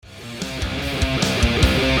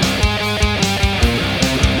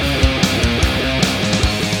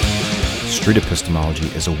street epistemology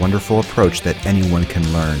is a wonderful approach that anyone can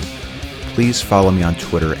learn. Please follow me on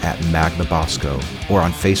Twitter at MagnaBosco or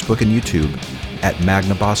on Facebook and YouTube at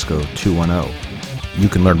MagnaBosco210. You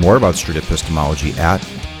can learn more about street epistemology at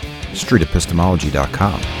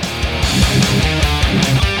streetepistemology.com.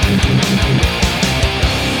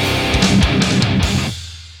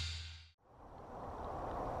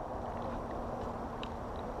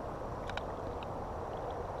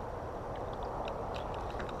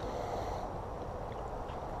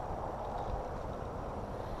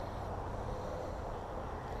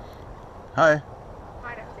 Hi.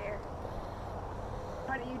 Hot up there.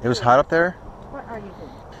 What are you doing? It was hot up there? What are you doing?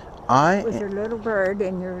 With your little bird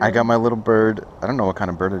and your... I got my little bird. I don't know what kind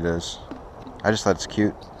of bird it is. I just thought it's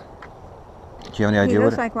cute. Do you have any idea He what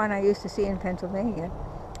looks it... like one I used to see in Pennsylvania.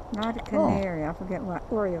 Not a canary. I forget what.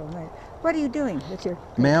 Oriole. What are you doing with your...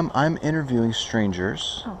 Ma'am, I'm interviewing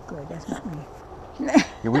strangers. Oh, good. That's not me.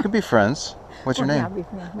 Yeah, we could be friends. What's your name? Yeah, I'll be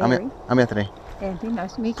friends. Mary. I'm Anthony. Anthony,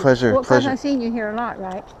 nice to meet you. Pleasure, Well, pleasure. I've seen you here a lot,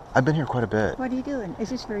 right? I've been here quite a bit. What are you doing? Is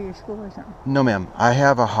this for your school or something? No, ma'am. I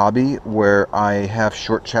have a hobby where I have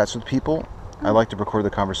short chats with people. I like to record the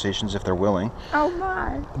conversations if they're willing. Oh,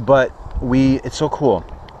 my. But it's so cool.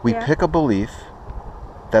 We Yeah. pick a belief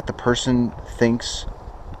that the person thinks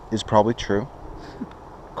is probably true.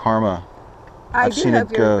 Karma. I've do seen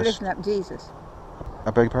hope it you're ghost. lifting up Jesus.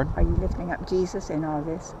 I beg your pardon? Are you lifting up Jesus in all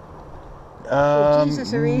this? Is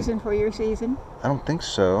Jesus a reason for your season? I don't think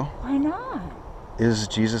so. Why not? Is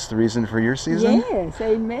Jesus the reason for your season? Yes,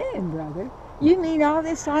 amen, brother. You mean all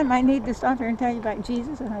this time I need to stop here and tell you about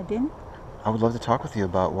Jesus and I didn't? I would love to talk with you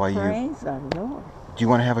about why Praise the Lord. Do you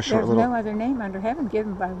want to have a short There's little... no other name under heaven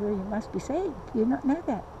given by where you must be saved. Do you not know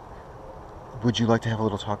that? Would you like to have a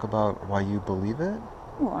little talk about why you believe it?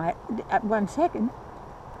 Well, at 1 second,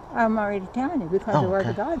 I'm already telling you because the Word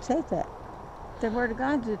of okay. God says that. The Word of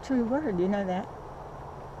God's a true word. You know that?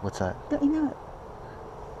 What's that? Don't you know it?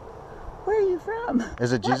 Where are you from?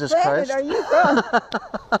 Is it Jesus What planet Christ? are you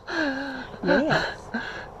from? Yes.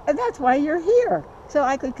 And that's why you're here. So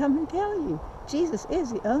I could come and tell you. Jesus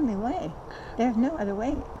is the only way. There's no other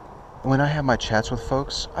way. When I have my chats with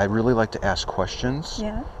folks, I really like to ask questions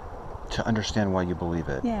Yeah. to understand why you believe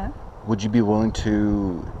it. Yeah. Would you be willing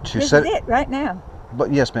to This set... is it right now.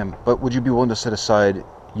 But yes, ma'am. But would you be willing to set aside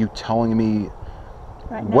you telling me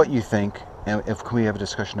Right now. what you think, and if can we have a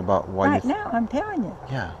discussion about why Right you... now, I'm telling you.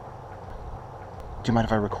 Yeah. Do you mind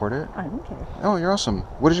if I record it? I don't care. Oh, you're awesome.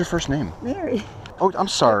 What is your first name? Mary. Oh, I'm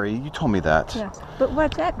sorry. You told me that. Yeah. But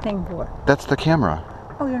what's that thing for? That's the camera.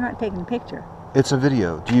 Oh, you're not taking a picture. It's a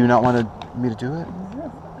video. Do you not want me to do it?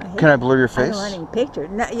 No. Can I blur your face? I don't want any picture.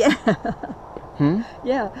 No, yeah.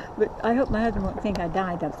 Yeah, but I hope my husband won't think I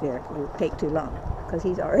died up there. It will take too long because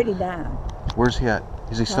he's already down. Where's he at?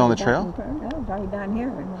 Is he still on the trail? No, probably down here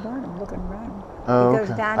in the barn looking around. Oh, He goes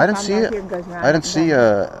okay. down, I didn't comes see out it. here and goes around I didn't and see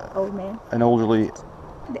down. Old man. an elderly...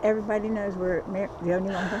 Everybody knows we're the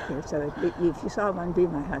only ones up here, so if you saw one, be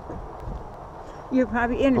my husband. You're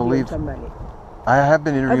probably interviewing somebody. I have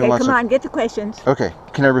been interviewing Okay, lots come of... on, get the questions. Okay,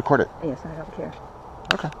 can I record it? Yes, I don't care.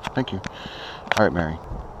 Okay, thank you. All right, Mary.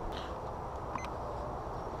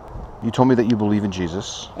 You told me that you believe in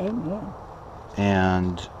Jesus, Amen.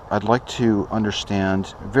 and I'd like to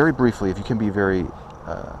understand, very briefly, if you can be very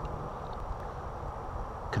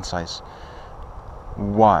concise,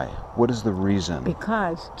 why? What is the reason?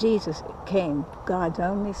 Because Jesus came, God's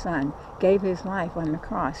only Son, gave his life on the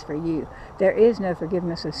cross for you. There is no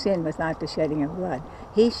forgiveness of sin without the shedding of blood.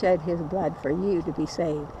 He shed his blood for you to be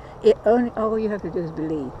saved. All you have to do is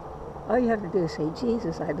believe. All you have to do is say,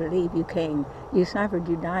 Jesus, I believe you came. You suffered,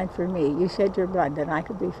 you died for me. You shed your blood that I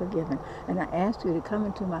could be forgiven. And I ask you to come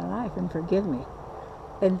into my life and forgive me.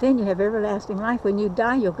 And then you have everlasting life. When you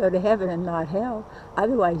die, you'll go to heaven and not hell.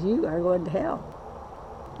 Otherwise, you are going to hell.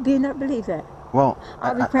 Do you not believe that? Well,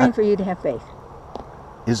 I'll be praying for you to have faith.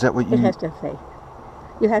 Is that what you... It has to have faith.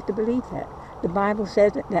 You have to believe that. The Bible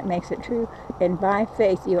says that makes it true. And by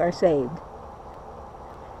faith, you are saved.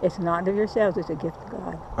 It's not of yourselves, it's a gift of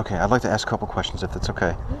God. Okay, I'd like to ask a couple questions, if that's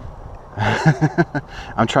okay.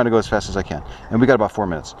 I'm trying to go as fast as I can. And we got about 4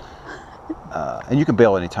 minutes. And you can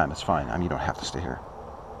bail anytime, it's fine. I mean, you don't have to stay here.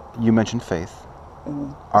 You mentioned faith.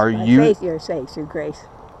 By faith, you're saved through grace.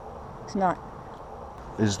 It's not.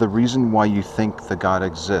 Is the reason why you think that God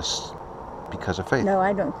exists because of faith? No,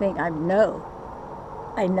 I don't think. I know.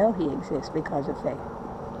 I know he exists because of faith.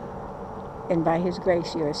 And by his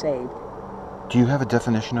grace, you are saved. Do you have a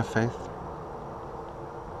definition of faith?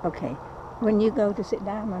 Okay. When you go to sit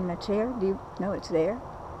down on the chair, do you know it's there?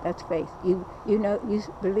 That's faith. You know, you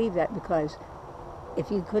believe that because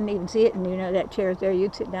if you couldn't even see it and you know that chair is there,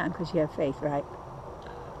 you'd sit down because you have faith, right?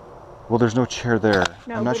 Well, there's no chair there.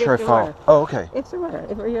 No, I'm not but sure I if there follow. were. Oh, okay. If there were,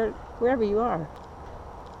 if you're wherever you are.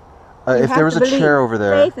 If there was a believe. chair over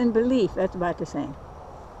there. Faith and belief, that's about the same.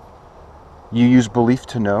 You use belief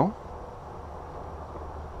to know?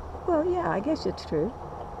 Well, yeah, I guess it's true.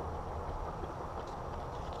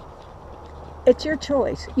 It's your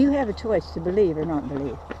choice. You have a choice to believe or not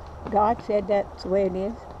believe. God said that's the way it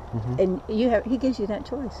is, and He gives you that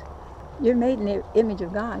choice. You're made in the image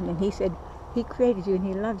of God, and He said He created you and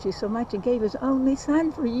He loves you so much and gave His only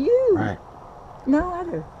Son for you. Right. No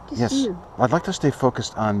other, just Yes. you. I'd like to stay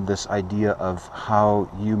focused on this idea of how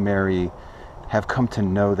you, Mary, have come to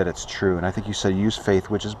know that it's true. And I think you said use faith,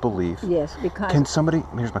 which is belief. Yes, because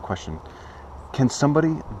Here's my question. Can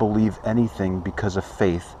somebody believe anything because of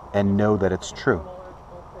faith and know that it's true?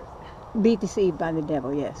 be deceived by the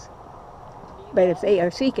devil, yes. But if they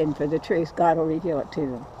are seeking for the truth, God will reveal it to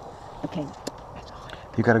them. Okay.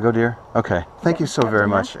 You got to go, dear? Okay. Thank you so very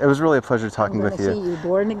much. It was really a pleasure talking with you. I'm going to see you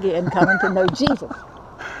born again, coming to know Jesus.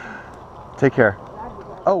 Take care.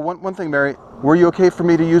 Oh, one thing, Mary. Were you okay for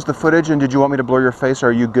me to use the footage, and did you want me to blur your face, or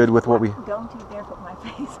are you good with what we... Don't you dare put my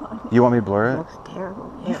face on it. You want me to blur it? It looks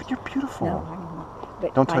terrible. Yes. You're beautiful. No, I know.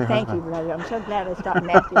 But Don't tell your thank husband. you, brother. I'm so glad I stopped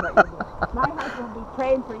and asked you what you're doing. My husband will be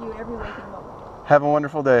praying for you every waking moment. Have a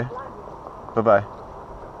wonderful day. Bye-bye.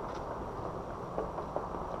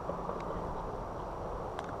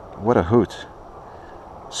 What a hoot.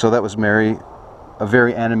 So that was Mary, a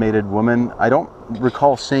very animated woman. I don't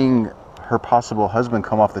recall seeing her possible husband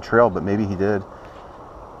come off the trail, but maybe he did.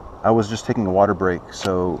 I was just taking a water break,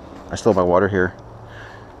 so I still have my water here.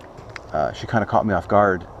 She kind of caught me off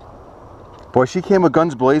guard. Boy, she came with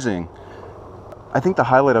guns blazing. I think the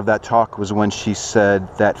highlight of that talk was when she said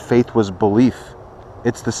that faith was belief.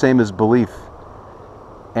 It's the same as belief.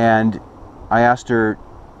 And I asked her,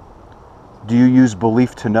 do you use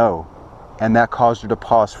belief to know? And that caused her to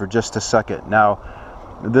pause for just a second. Now,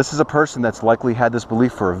 this is a person that's likely had this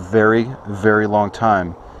belief for a very, very long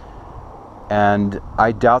time. And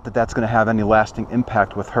I doubt that that's going to have any lasting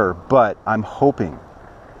impact with her. But I'm hoping,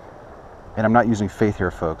 and I'm not using faith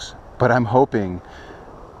here, folks, but I'm hoping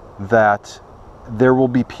that there will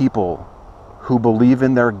be people who believe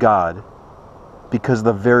in their God because of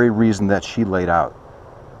the very reason that she laid out.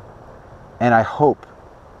 And I hope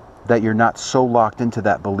that you're not so locked into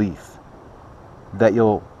that belief that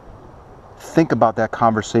you'll think about that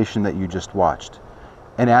conversation that you just watched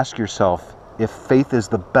and ask yourself if faith is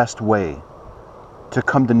the best way to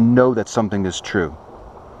come to know that something is true.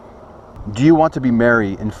 Do you want to be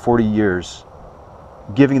Mary in 40 years,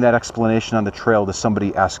 giving that explanation on the trail to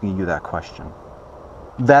somebody asking you that question?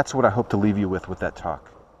 That's what I hope to leave you with that talk.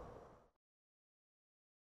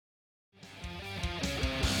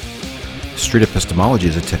 Street epistemology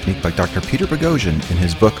is a technique by Dr. Peter Boghossian in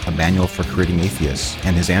his book A Manual for Creating Atheists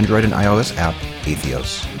and his Android and iOS app,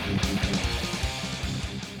 Atheos.